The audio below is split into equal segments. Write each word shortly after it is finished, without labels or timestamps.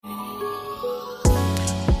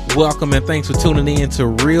Welcome and thanks for tuning in to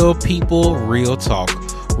Real People, Real Talk.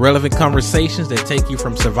 Relevant conversations that take you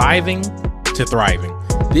from surviving to thriving.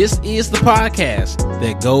 This is the podcast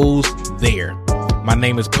that goes there. My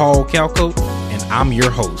name is Paul Calcote and I'm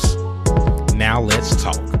your host. Now let's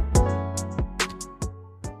talk.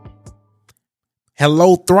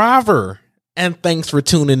 Hello, Thriver, and thanks for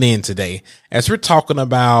tuning in today as we're talking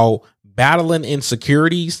about battling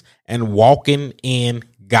insecurities and walking in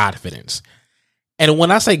Godfidence. And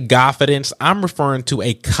when I say Godfidence, I'm referring to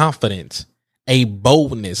a confidence, a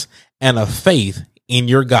boldness, and a faith in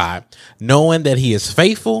your God, knowing that he is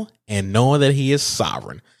faithful and knowing that he is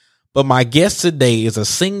sovereign. But my guest today is a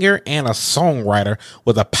singer and a songwriter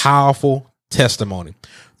with a powerful testimony.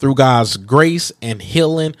 Through God's grace and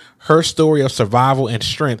healing, her story of survival and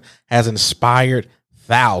strength has inspired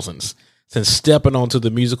thousands since stepping onto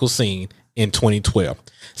the musical scene in 2012.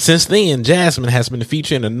 Since then, Jasmine has been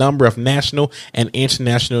featured in a number of national and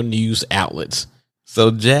international news outlets.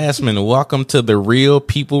 So, Jasmine, welcome to the Real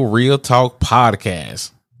People, Real Talk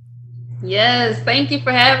podcast. Yes, thank you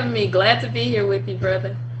for having me. Glad to be here with you,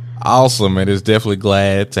 brother. Awesome. It is definitely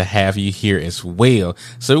glad to have you here as well.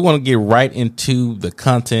 So we want to get right into the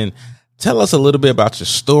content. Tell us a little bit about your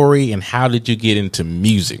story and how did you get into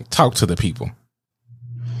music? Talk to the people.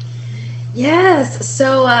 Yes.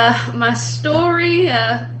 So my story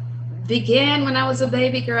began when I was a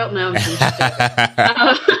baby girl. No, I'm just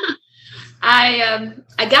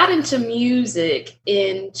I got into music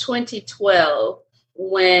in 2012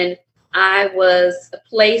 when I was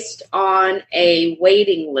placed on a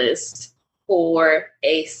waiting list for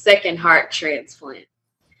a second heart transplant.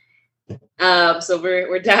 So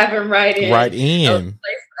we're diving right in. Right in.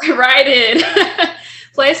 Right in.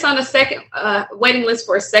 Placed on a second waiting list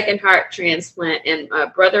for a second heart transplant. And my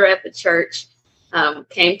brother at the church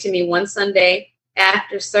came to me one Sunday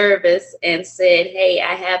after service and said, "Hey,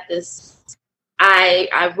 I have this.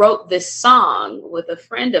 I wrote this song with a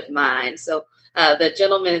friend of mine." So the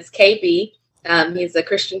gentleman is KB. He's a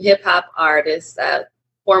Christian hip hop artist,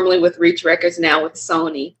 formerly with Reach Records, now with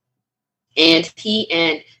Sony. And he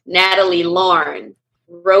and Natalie Lauren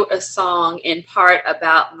wrote a song in part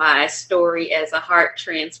about my story as a heart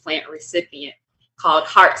transplant recipient called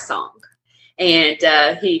Heart Song. And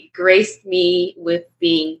he graced me with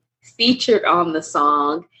being featured on the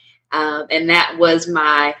song. And that was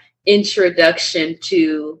my introduction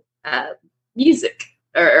to music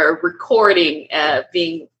or recording,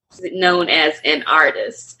 being known as an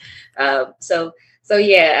artist. So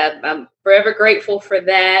yeah, I'm forever grateful for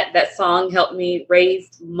that. That song helped me raise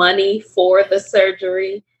money for the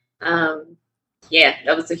surgery. Yeah,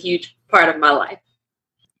 that was a huge part of my life.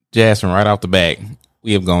 Jasmine, right off the bat,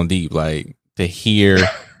 we have gone deep. Like to hear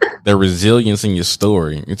the resilience in your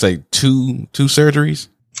story. It's like two surgeries.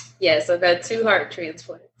 Yes, I've had 2 heart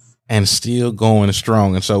transplants. And still going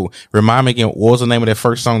strong. And so remind me again, what was the name of that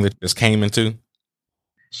first song that this came into?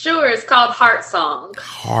 Sure, it's called Heart Song.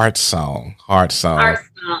 Heart Song.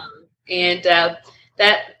 And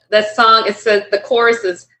that song, it says the chorus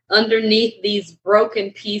is, "Underneath these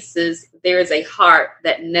broken pieces, there is a heart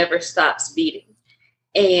that never stops beating."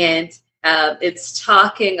 And it's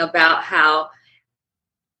talking about how,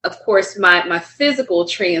 of course, my physical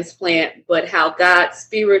transplant, but how God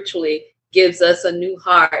spiritually gives us a new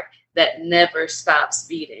heart that never stops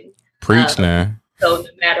beating. Preach now. So no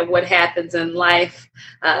matter what happens in life,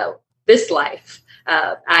 this life,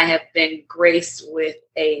 I have been graced with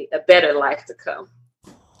a better life to come.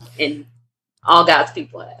 And all God's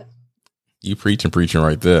people have. You preaching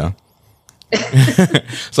right there.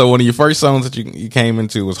 So one of your first songs that you came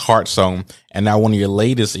into was Heart Song. And now one of your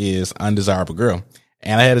latest is Undesirable Girl.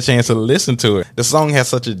 And I had a chance to listen to it. The song has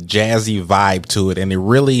such a jazzy vibe to it, and it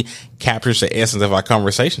really captures the essence of our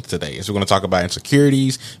conversation today. So we're going to talk about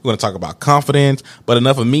insecurities. We're going to talk about confidence. But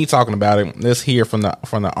enough of me talking about it. Let's hear from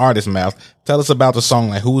the artist's mouth. Tell us about the song.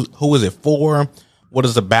 Like who is it for? What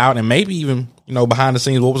it's about? And maybe even, behind the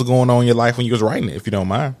scenes, what was going on in your life when you was writing it, if you don't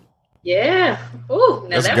mind. Yeah. Ooh,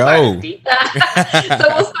 now let's that go. Part's deep.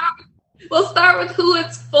 So we'll start with who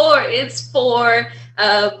it's for. It's for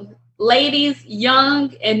ladies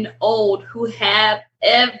young and old who have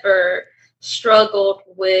ever struggled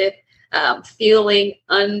with feeling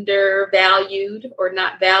undervalued or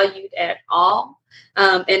not valued at all.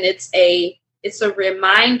 And it's a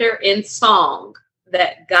reminder in song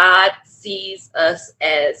that God sees us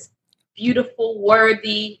as beautiful,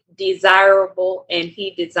 worthy, desirable, and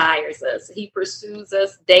he desires us. He pursues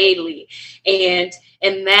us daily. And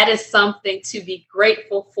that is something to be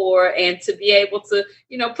grateful for and to be able to,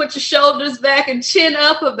 put your shoulders back and chin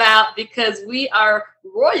up about, because we are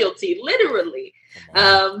royalty, literally.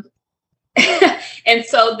 And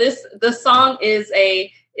so the song is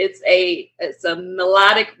it's a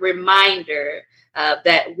melodic reminder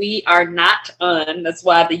that we are not un. That's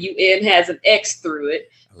why the UN has an X through it,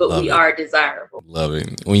 but Love we it. are desirable. Love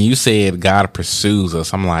it. When you said God pursues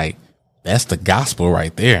us, I'm like, that's the gospel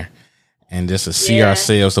right there. And just to see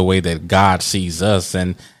ourselves the way that God sees us.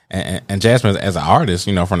 And Jasmine, as an artist,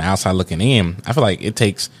 you know, from the outside looking in, I feel like it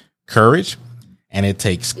takes courage and it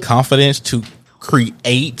takes confidence to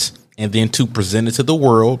create and then to present it to the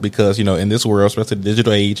world, because, you know, in this world, especially the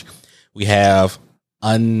digital age, we have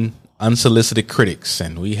unsolicited critics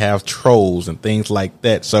and we have trolls and things like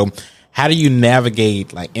that. So how do you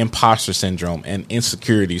navigate like imposter syndrome and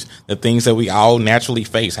insecurities, the things that we all naturally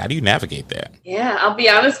face? How do you navigate that? Yeah, I'll be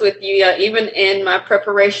honest with you. Even in my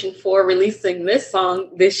preparation for releasing this song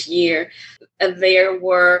this year, there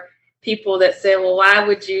were people that said, well, why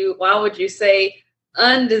would you say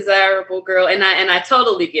undesirable girl? And I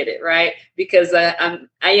totally get it, right? Because I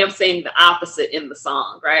am saying the opposite in the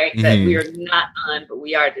song, right? Mm-hmm. That we are not but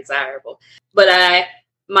we are desirable. But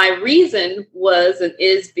my reason was and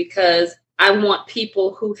is because I want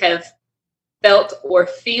people who have felt or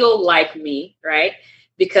feel like me, right?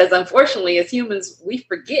 Because unfortunately, as humans, we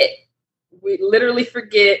literally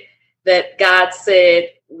forget that God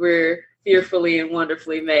said we're fearfully and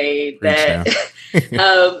wonderfully made, that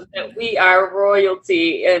that we are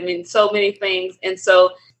royalty. I mean, so many things. And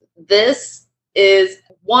so this is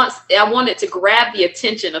I wanted to grab the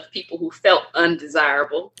attention of people who felt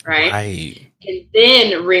undesirable, right? And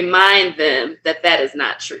then remind them that is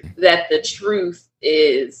not true, that the truth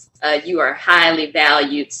is you are highly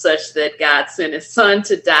valued, such that God sent his son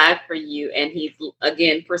to die for you. And he's,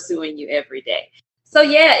 again, pursuing you every day. So,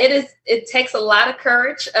 yeah, it takes a lot of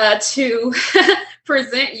courage to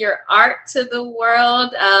present your art to the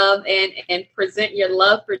world and present your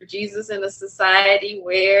love for Jesus in a society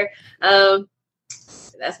where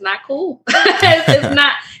that's not cool. It's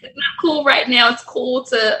not cool right now. It's cool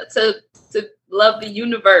to love the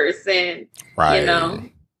universe and, you know,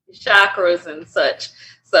 chakras and such.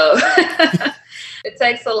 So it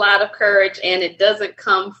takes a lot of courage, and it doesn't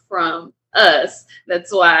come from us.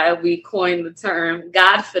 That's why we coined the term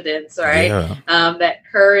Godfidence, right? Yeah. That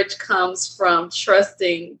courage comes from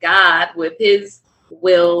trusting God with his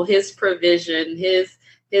will, his provision, his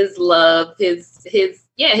love,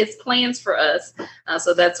 his plans for us.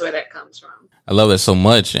 So that's where that comes from. I love that so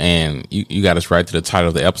much. And you got us right to the title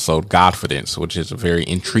of the episode, Godfidence, which is a very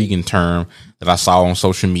intriguing term that I saw on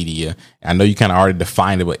social media. I know you kind of already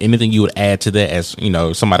defined it, but anything you would add to that, as you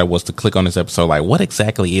know, somebody was to click on this episode, like, what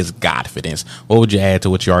exactly is Godfidence? What would you add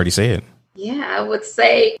to what you already said? Yeah, I would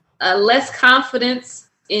say less confidence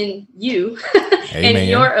in you and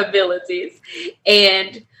your abilities,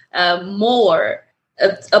 and more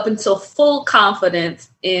up until full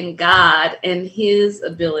confidence in God and his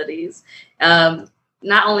abilities.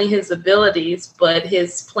 Not only his abilities, but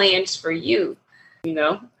his plans for you. You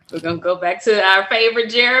know, we're going to go back to our favorite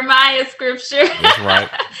Jeremiah scripture. That's right.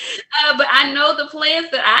 But I know the plans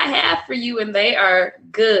that I have for you, and they are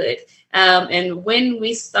good. And when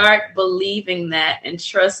we start believing that and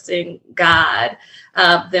trusting God,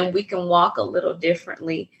 then we can walk a little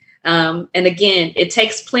differently. And again, it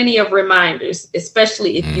takes plenty of reminders,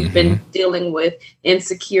 especially if you've been dealing with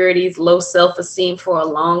insecurities, low self-esteem for a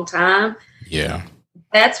long time. Yeah.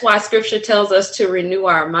 That's why scripture tells us to renew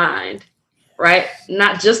our mind, right?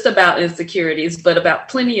 Not just about insecurities, but about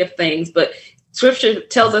plenty of things. But scripture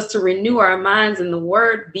tells us to renew our minds in the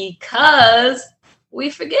word because we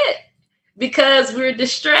forget, because we're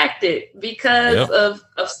distracted, because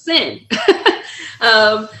of sin.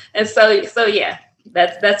 And so, yeah.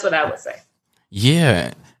 That's what I would say.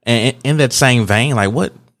 Yeah. And in that same vein, like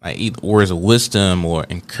what either words of wisdom or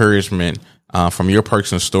encouragement from your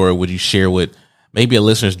personal story would you share with maybe a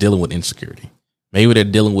listener's dealing with insecurity? Maybe they're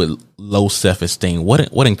dealing with low self-esteem.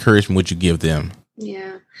 What encouragement would you give them?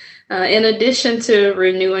 Yeah. In addition to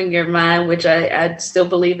renewing your mind, which I still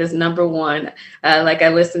believe is number one, like I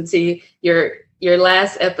listened to your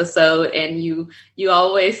last episode, and you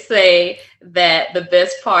always say that the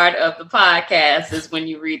best part of the podcast is when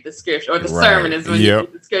you read the scripture, or the sermon is when you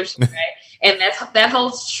read the scripture, right? And that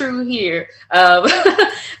holds true here.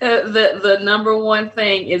 The number one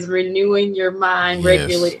thing is renewing your mind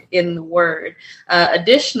regularly in the word.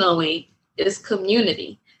 Additionally, is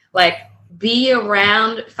community. Like, be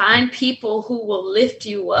around, find people who will lift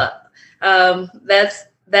you up.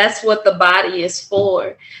 That's what the body is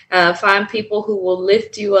for. Find people who will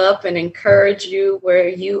lift you up and encourage you where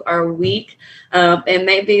you are weak. And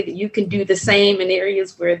maybe you can do the same in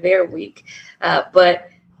areas where they're weak. But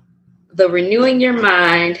the renewing your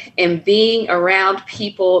mind and being around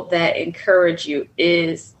people that encourage you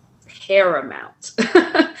is paramount.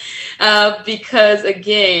 Because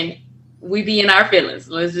again, we be in our feelings.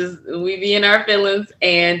 We be in our feelings,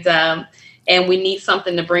 and we need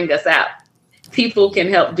something to bring us out. People can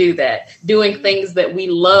help do that. Doing things that we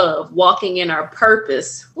love, walking in our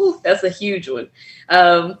purpose. Whew, that's a huge one.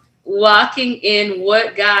 Walking in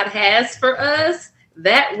what God has for us,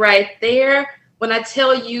 that right there, when I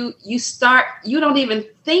tell you, you don't even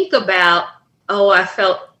think about, oh, I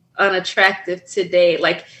felt unattractive today.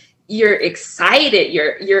 Like, you're excited,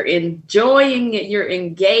 you're enjoying it, you're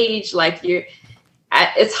engaged, like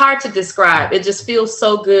it's hard to describe. It just feels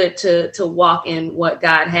so good to walk in what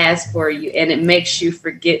God has for you, and it makes you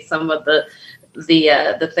forget some of the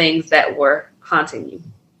things that were haunting you.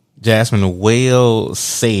 Jasmine, well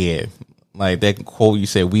said. Like that quote you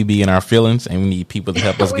said, we be in our feelings and we need people to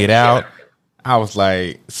help us get out. I was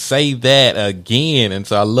like, say that again. And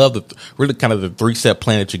so I love really kind of the 3-step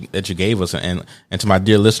plan that you gave us. And to my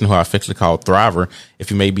dear listener who I affectionately call Thriver,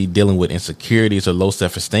 if you may be dealing with insecurities or low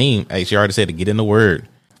self-esteem, hey, she already said to get in the word,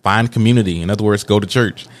 find community. In other words, go to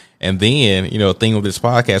church. And then, the thing with this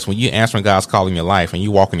podcast, when you're answering God's call in your life and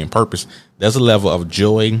you're walking in purpose, there's a level of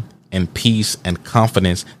joy and peace and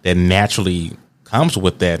confidence that naturally comes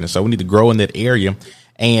with that. And so we need to grow in that area.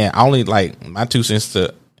 And I only like my 2 cents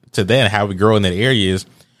to that, how we grow in that area is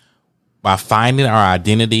by finding our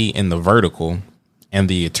identity in the vertical and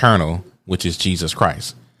the eternal, which is Jesus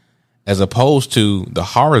Christ, as opposed to the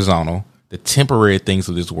horizontal, the temporary things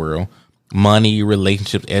of this world, money,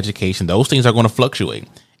 relationships, education. Those things are going to fluctuate.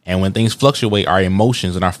 And when things fluctuate, our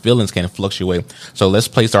emotions and our feelings can fluctuate. So let's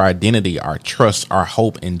place our identity, our trust, our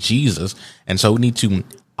hope in Jesus. And so we need to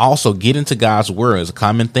also get into God's word. It's a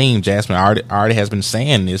common theme. Jasmine already has been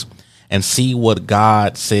saying this, and see what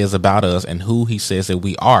God says about us and who he says that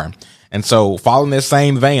we are. And so following that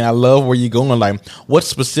same vein, I love where you're going. Like, what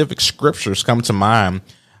specific scriptures come to mind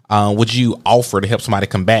would you offer to help somebody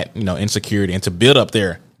combat, insecurity and to build up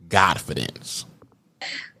their Godfidence?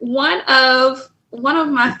 One of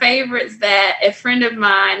my favorites that a friend of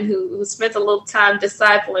mine who spent a little time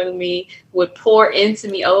discipling me would pour into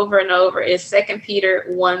me over and over is 2 Peter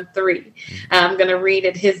 1:3. I'm going to read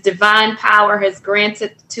it. His divine power has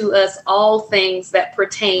granted to us all things that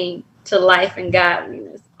pertain to life and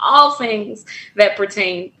godliness. All things that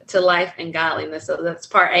pertain to life and godliness. So that's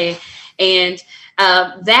part A. And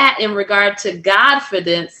that in regard to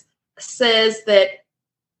Godfidence says that,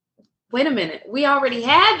 wait a minute, we already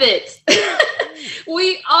have it.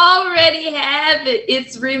 We already have it.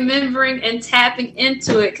 It's remembering and tapping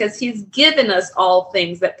into it because he's given us all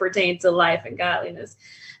things that pertain to life and godliness.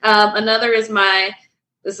 Another is my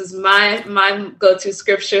go-to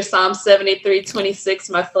scripture, Psalm 73:26.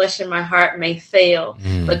 My flesh and my heart may fail,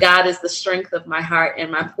 but God is the strength of my heart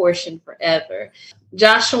and my portion forever.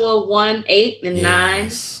 Joshua 1:8 and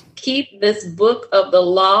 9. Keep this book of the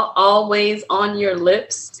law always on your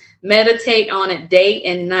lips. Meditate on it day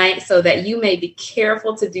and night so that you may be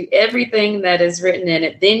careful to do everything that is written in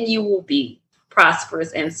it. Then you will be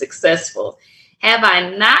prosperous and successful. Have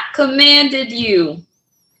I not commanded you?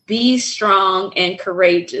 Be strong and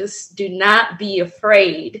courageous. Do not be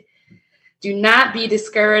afraid. Do not be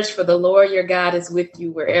discouraged, for the Lord your God is with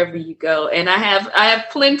you wherever you go. And I have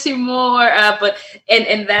plenty more, but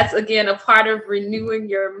that's again a part of renewing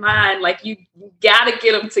your mind. Like you got to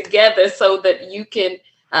get them together so that you can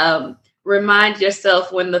remind yourself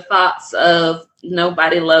when the thoughts of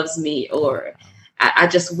nobody loves me, or I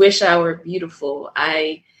just wish I were beautiful.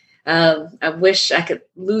 I wish I could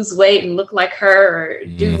lose weight and look like her or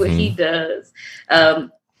do what he does.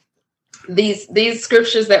 These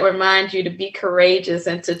scriptures that remind you to be courageous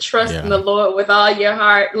and to trust in the Lord with all your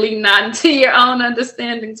heart, lean not into your own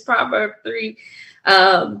understandings. Proverbs 3.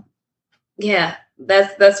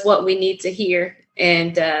 That's what we need to hear,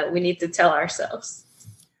 and we need to tell ourselves.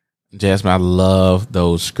 Jasmine, I love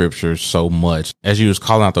those scriptures so much. As you was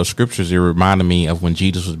calling out those scriptures, it reminded me of when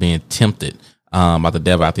Jesus was being tempted by the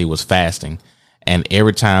devil after he was fasting. And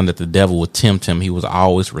every time that the devil would tempt him, he would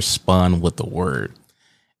always respond with the word.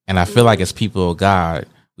 And I feel like as people of God,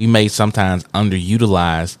 we may sometimes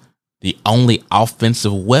underutilize the only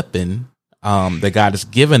offensive weapon that God has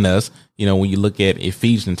given us. When you look at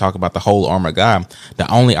Ephesians and talk about the whole armor of God,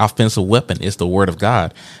 the only offensive weapon is the word of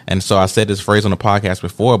God. And so I said this phrase on the podcast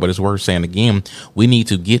before, but it's worth saying again. We need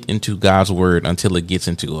to get into God's word until it gets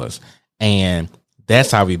into us. And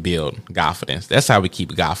that's how we build confidence. That's how we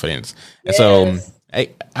keep confidence. And so I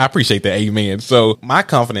appreciate that. Amen. So my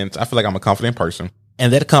confidence, I feel like I'm a confident person.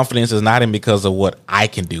 And that confidence is not in because of what I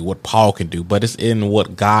can do, what Paul can do, but it's in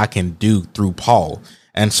what God can do through Paul.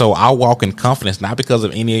 And so I walk in confidence, not because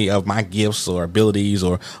of any of my gifts or abilities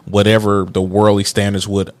or whatever the worldly standards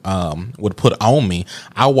would put on me.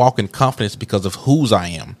 I walk in confidence because of whose I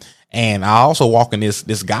am. And I also walk in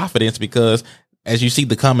this confidence because, as you see,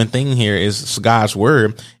 the common thing here is God's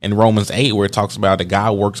word in Romans 8, where it talks about that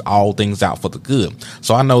God works all things out for the good.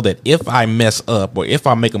 So I know that if I mess up, or if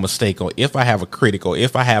I make a mistake, or if I have a critic, or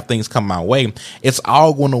if I have things come my way, it's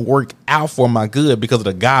all going to work out for my good because of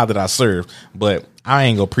the God that I serve. But I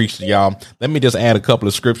ain't gonna preach to y'all. Let me just add a couple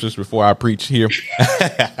of scriptures before I preach here.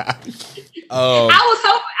 I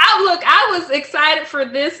was excited for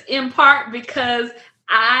this in part because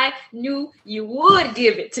I knew you would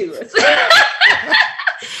give it to us.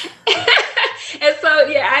 And so,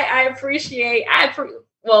 yeah, I appreciate,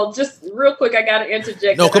 well, just real quick, I got to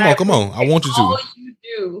interject. No, come on. I want you to. All you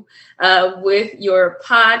do with your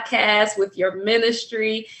podcast, with your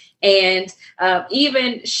ministry, and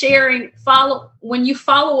even sharing, when you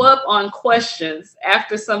follow up on questions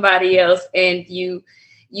after somebody else, and you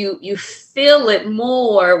fill it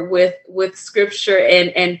more with scripture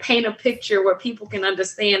and paint a picture where people can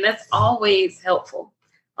understand. That's always helpful.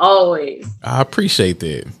 Always. I appreciate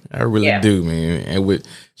that. I really do, man. And with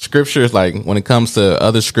scriptures, like when it comes to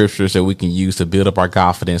other scriptures that we can use to build up our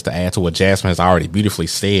confidence, to add to what Jasmine has already beautifully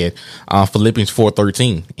said, Philippians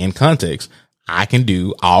 4:13 in context, I can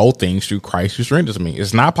do all things through Christ who strengthens me.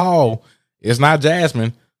 It's not Paul. It's not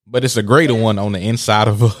Jasmine. But it's a greater one on the inside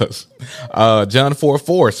of us. John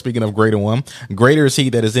 4:4, speaking of greater one, greater is he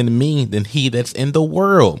that is in me than he that's in the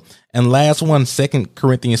world. And last one, 2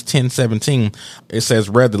 Corinthians 10:17, it says,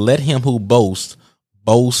 rather let him who boast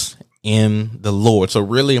in the Lord. So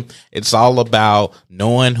really, it's all about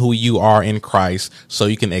knowing who you are in Christ so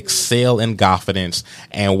you can excel in confidence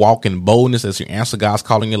and walk in boldness as you answer God's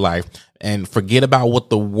call in your life, and forget about what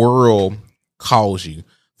the world calls you.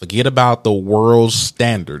 Forget about the world's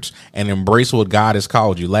standards and embrace what God has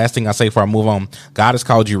called you. Last thing I say before I move on, God has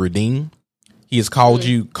called you redeemed. He has called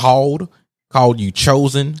you called you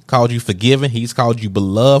chosen, called you forgiven. He's called you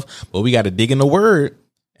beloved. But we got to dig in the word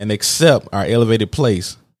and accept our elevated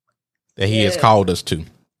place that he has called us to.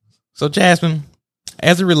 So, Jasmine,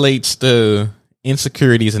 as it relates to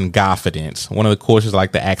insecurities and confidence, one of the questions I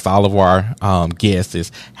like to ask all of our guests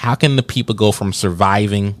is, how can the people go from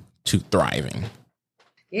surviving to thriving?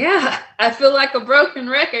 Yeah, I feel like a broken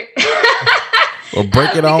record. Well,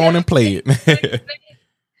 break it on and play it.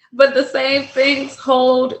 But the same things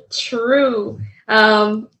hold true.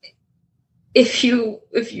 If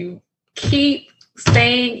you keep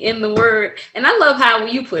staying in the word, and I love how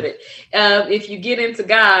you put it. If you get into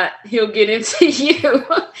God, he'll get into you.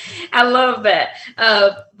 I love that.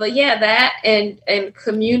 But yeah, that and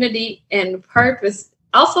community and purpose.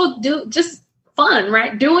 Also do just fun,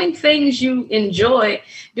 right? Doing things you enjoy,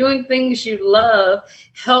 doing things you love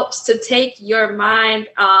helps to take your mind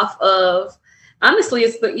off of, honestly,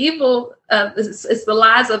 it's the evil, it's the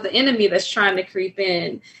lies of the enemy that's trying to creep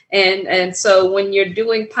in. And so when you're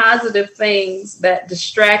doing positive things that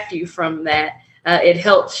distract you from that, it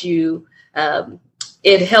helps you to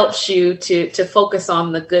focus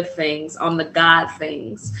on the good things, on the God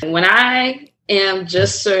things. And when I am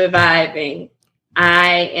just surviving,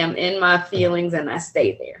 I am in my feelings and I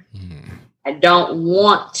stay there. I don't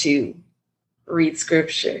want to read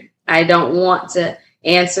scripture. I don't want to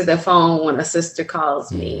answer the phone when a sister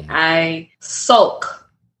calls me. I sulk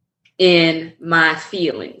in my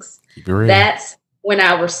feelings. That's when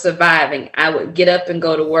I was surviving. I would get up and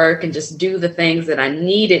go to work and just do the things that I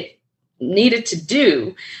needed to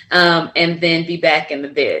do, and then be back in the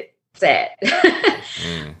bed sad.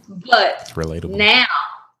 But now,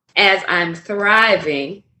 as I'm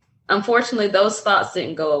thriving, unfortunately, those thoughts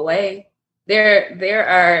didn't go away. There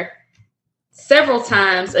are several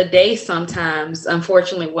times a day, sometimes,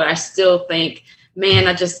 unfortunately, what I still think,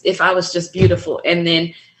 man, if I was just beautiful. And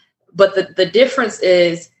then, but the difference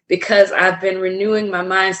is, because I've been renewing my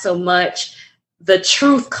mind so much, the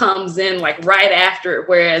truth comes in like right after,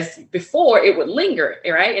 whereas before it would linger,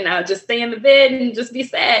 right? And I'll just stay in the bed and just be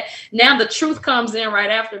sad. Now the truth comes in right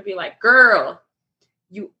after and be like, girl,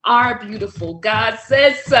 you are beautiful. God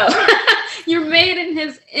says so. You're made in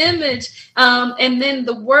his image. And then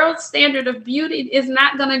the world standard of beauty is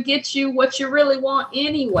not going to get you what you really want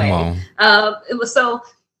anyway. So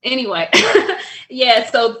anyway, yeah.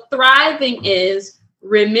 So thriving is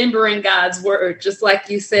remembering God's word. Just like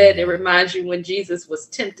you said, it reminds you when Jesus was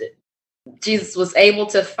tempted. Jesus was able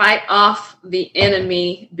to fight off the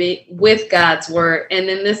enemy with God's word. And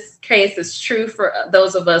in this case, it's true for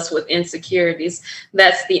those of us with insecurities.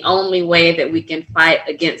 That's the only way that we can fight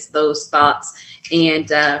against those thoughts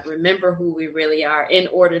and remember who we really are in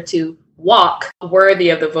order to walk worthy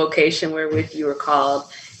of the vocation wherewith you were called.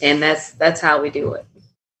 And that's how we do it.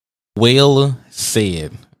 Well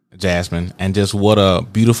said, Jasmine. And just what a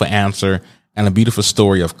beautiful answer and a beautiful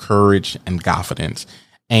story of courage and confidence.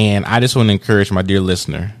 And I just want to encourage my dear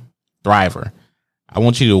listener, Thriver, I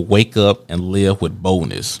want you to wake up and live with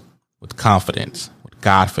boldness, with confidence, with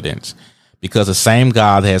confidence, because the same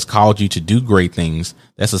God that has called you to do great things,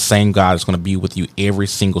 that's the same God that's going to be with you every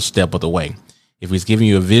single step of the way. If he's giving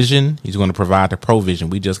you a vision, he's going to provide the provision.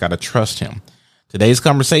 We just got to trust him. Today's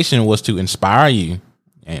conversation was to inspire you,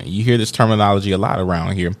 and you hear this terminology a lot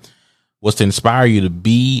around here, was to inspire you to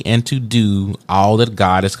be and to do all that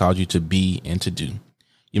God has called you to be and to do.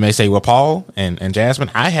 You may say, well, Paul and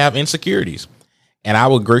Jasmine, I have insecurities. And I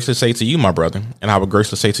would graciously say to you, my brother, and I would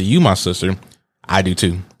graciously say to you, my sister, I do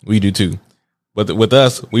too. We do too. But with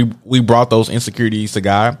us, we brought those insecurities to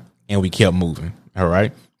God and we kept moving. All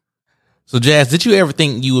right. So, Jazz, did you ever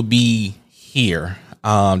think you would be here?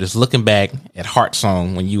 Just looking back at Heart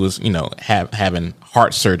Song when you was, having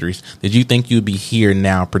heart surgeries, did you think you'd be here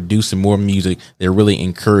now producing more music that really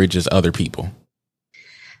encourages other people?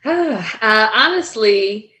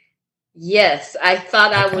 Honestly, yes. I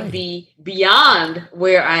thought I would be beyond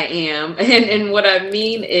where I am. And what I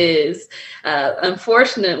mean is,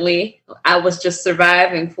 unfortunately, I was just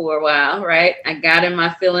surviving for a while, right? I got in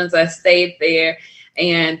my feelings. I stayed there.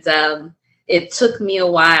 And it took me a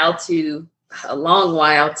long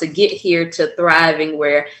while to get here to thriving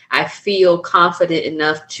where I feel confident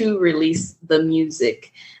enough to release the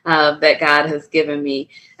music that God has given me,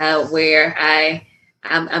 where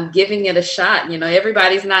I'm giving it a shot.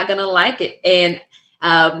 Everybody's not going to like it. And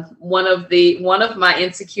one of my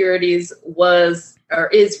insecurities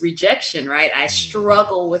is rejection, right? I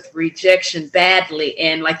struggle with rejection badly.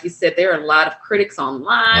 And like you said, there are a lot of critics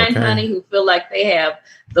online, honey, who feel like they have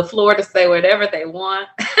the floor to say whatever they want.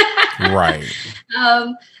 Right.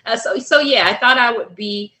 So yeah, I thought I would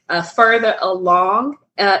be further along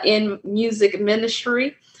in music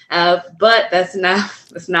ministry. But that's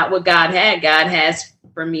not what God had. God has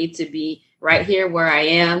for me to be right here where I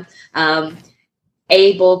am,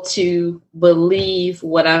 able to believe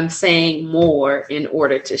what I'm saying more in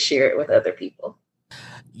order to share it with other people.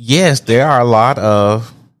 Yes, there are a lot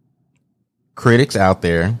of critics out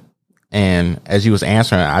there. And as you was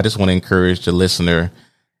answering, I just want to encourage the listener,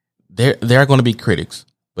 there are going to be critics,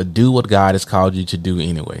 but do what God has called you to do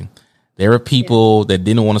anyway. There are people that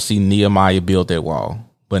didn't want to see Nehemiah build that wall.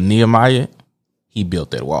 But Nehemiah, he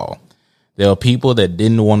built that wall. There are people that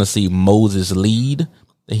didn't want to see Moses lead.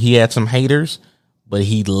 He had some haters, but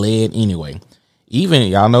he led anyway. Even,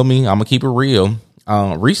 y'all know me, I'm going to keep it real.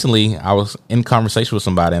 Recently, I was in conversation with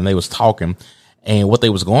somebody and they was talking, and what they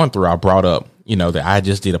was going through, I brought up, that I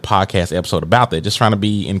just did a podcast episode about that, just trying to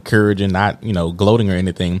be encouraging, not, gloating or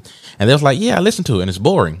anything. And they was like, yeah, I listened to it and it's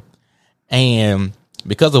boring. And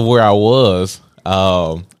because of where I was,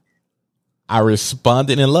 I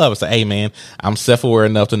responded in love and said, hey, man, I'm self-aware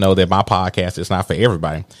enough to know that my podcast is not for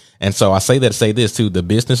everybody. And so I say this to the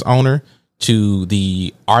business owner, to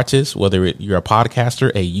the artist, whether you're a podcaster,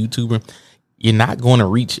 a YouTuber, you're not going to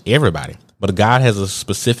reach everybody. But God has a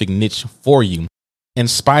specific niche for you. In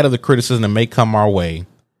spite of the criticism that may come our way,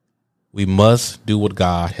 we must do what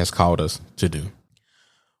God has called us to do.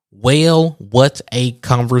 Well, what a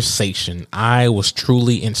conversation. I was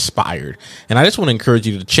truly inspired. And I just want to encourage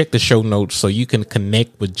you to check the show notes so you can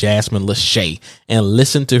connect with Jasmine Lachey and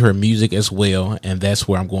listen to her music as well. And that's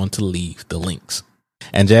where I'm going to leave the links.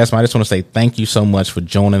 And Jasmine, I just want to say thank you so much for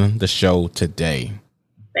joining the show today.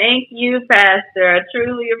 Thank you, Pastor. I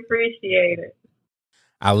truly appreciate it.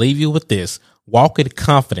 I'll leave you with this. Walk in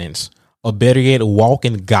confidence, or better yet, walk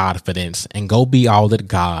in Godfidence, and go be all that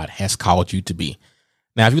God has called you to be.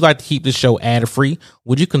 Now, if you'd like to keep this show ad-free,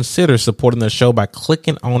 would you consider supporting the show by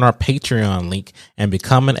clicking on our Patreon link and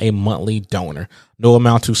becoming a monthly donor? No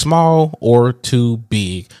amount too small or too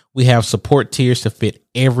big. We have support tiers to fit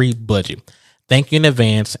every budget. Thank you in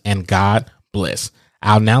advance, and God bless.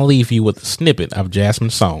 I'll now leave you with a snippet of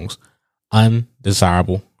Jasmine's songs,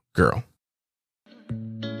 Undesirable Girl.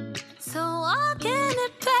 So walk in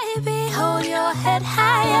it, baby. Hold your head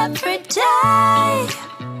high every day.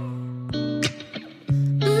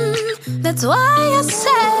 That's why I say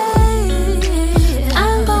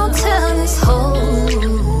I'm gonna tell this whole